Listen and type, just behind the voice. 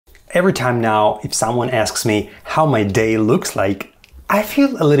Every time now, if someone asks me how my day looks like, I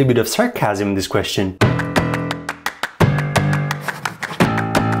feel a little bit of sarcasm in this question.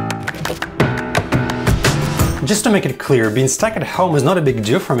 Just to make it clear, being stuck at home is not a big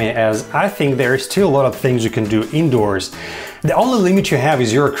deal for me, as I think there are still a lot of things you can do indoors. The only limit you have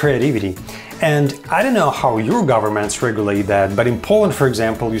is your creativity. And I don't know how your governments regulate that, but in Poland, for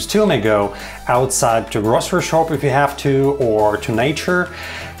example, you still may go outside to a grocery shop if you have to, or to nature.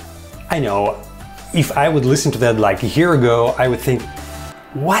 I know, if I would listen to that like a year ago, I would think,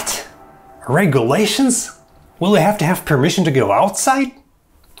 what? Regulations? Will we have to have permission to go outside?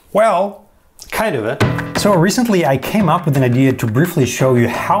 Well, kind of it. So recently I came up with an idea to briefly show you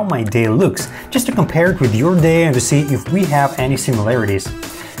how my day looks, just to compare it with your day and to see if we have any similarities.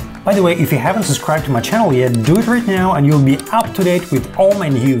 By the way, if you haven't subscribed to my channel yet, do it right now and you'll be up to date with all my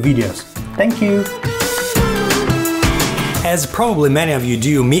new videos. Thank you! As probably many of you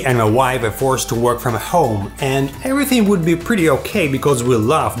do, me and my wife are forced to work from home, and everything would be pretty okay because we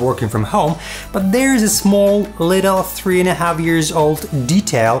love working from home, but there's a small, little 3.5 years old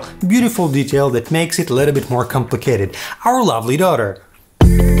detail, beautiful detail that makes it a little bit more complicated. Our lovely daughter.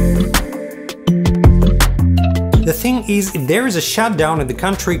 The thing is, if there is a shutdown in the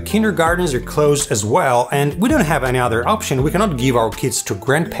country, kindergartens are closed as well, and we don't have any other option. We cannot give our kids to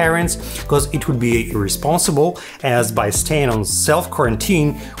grandparents, because it would be irresponsible, as by staying on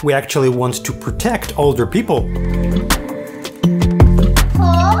self-quarantine, we actually want to protect older people.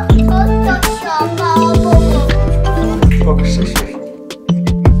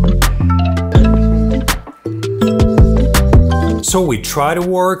 So we try to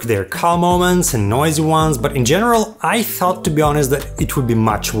work, there are calm moments and noisy ones, but in general, I thought, to be honest, that it would be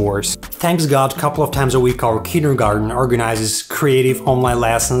much worse. Thanks God, a couple of times a week our kindergarten organizes creative online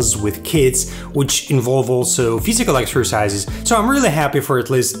lessons with kids, which involve also physical exercises, so I'm really happy for at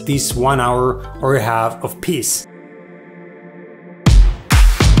least this 1 hour or a half of peace.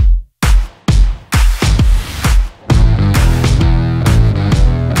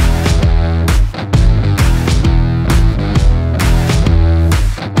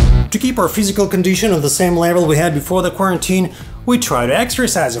 To keep our physical condition on the same level we had before the quarantine, we try to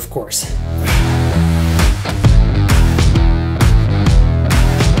exercise, of course.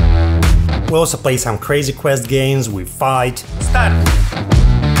 We also play some crazy quest games, we fight. Start!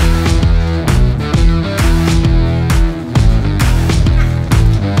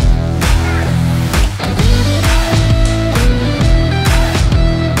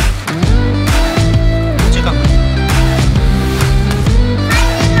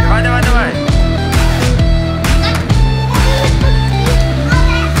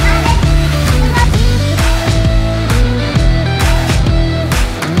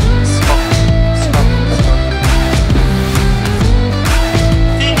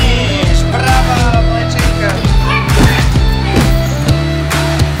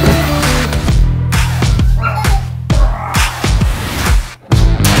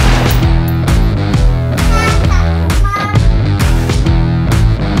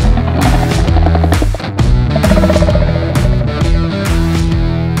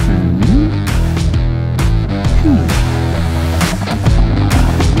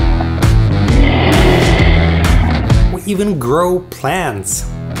 Even grow plants.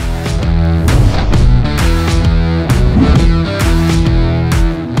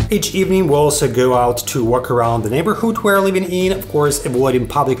 Each evening we also go out to walk around the neighborhood we're living in, of course avoiding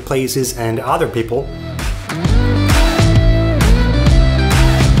public places and other people.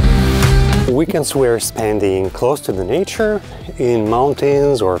 Weekends we're spending close to the nature, in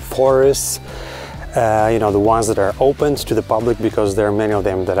mountains or forests, you know, the ones that are open to the public, because there are many of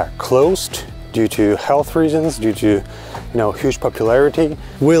them that are closed due to health reasons, due to, you know, huge popularity.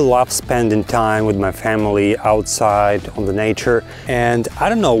 We love spending time with my family outside on the nature, and I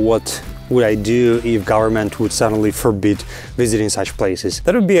don't know what would I do if government would suddenly forbid visiting such places.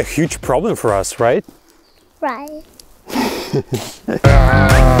 That would be a huge problem for us, right? Right.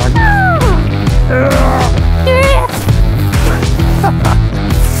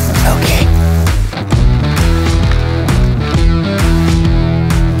 Okay.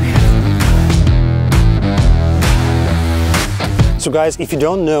 So guys, if you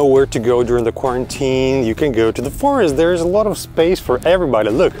don't know where to go during the quarantine, you can go to the forest. There's a lot of space for everybody.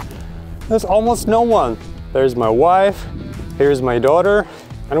 Look, there's almost no one. There's my wife, here's my daughter,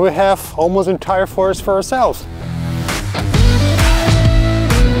 and we have almost entire forest for ourselves.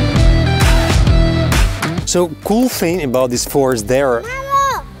 So cool thing about this forest there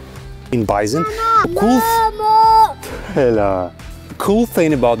in bison, cool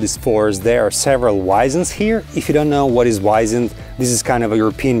thing about this forest, there are several wisens here. If you don't know what is wisen, this is kind of a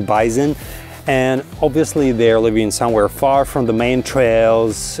European bison. And obviously they're living somewhere far from the main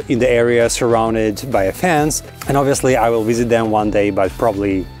trails, in the area surrounded by a fence. And obviously I will visit them one day, but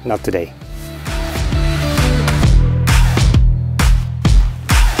probably not today.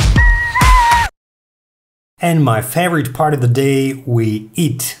 And my favorite part of the day, we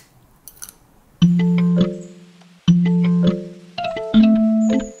eat.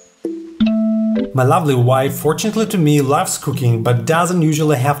 My lovely wife, fortunately to me, loves cooking but doesn't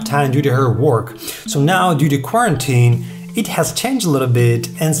usually have time due to her work. So now, due to quarantine, it has changed a little bit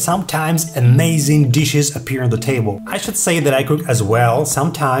and sometimes amazing dishes appear on the table. I should say that I cook as well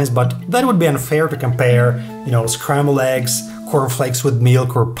sometimes, but that would be unfair to compare, scrambled eggs, cornflakes with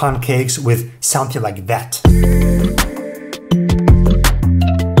milk or pancakes with something like that.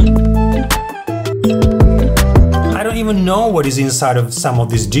 I don't even know what is inside of some of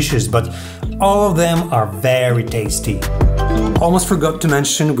these dishes, but all of them are very tasty. Almost forgot to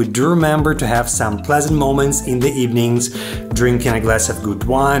mention, we do remember to have some pleasant moments in the evenings, drinking a glass of good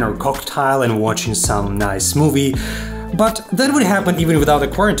wine or cocktail and watching some nice movie. But that would happen even without the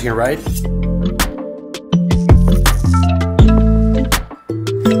quarantine, right?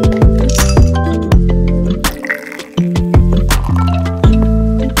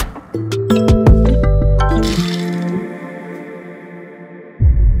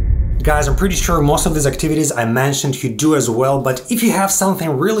 Guys, I'm pretty sure most of these activities I mentioned you do as well, but if you have something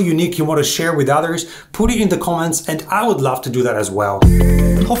really unique you want to share with others, put it in the comments and I would love to do that as well.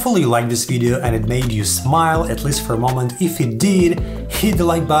 Hopefully you liked this video and it made you smile, at least for a moment. If it did, hit the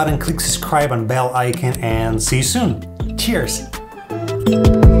like button, click subscribe and bell icon, and see you soon. Cheers!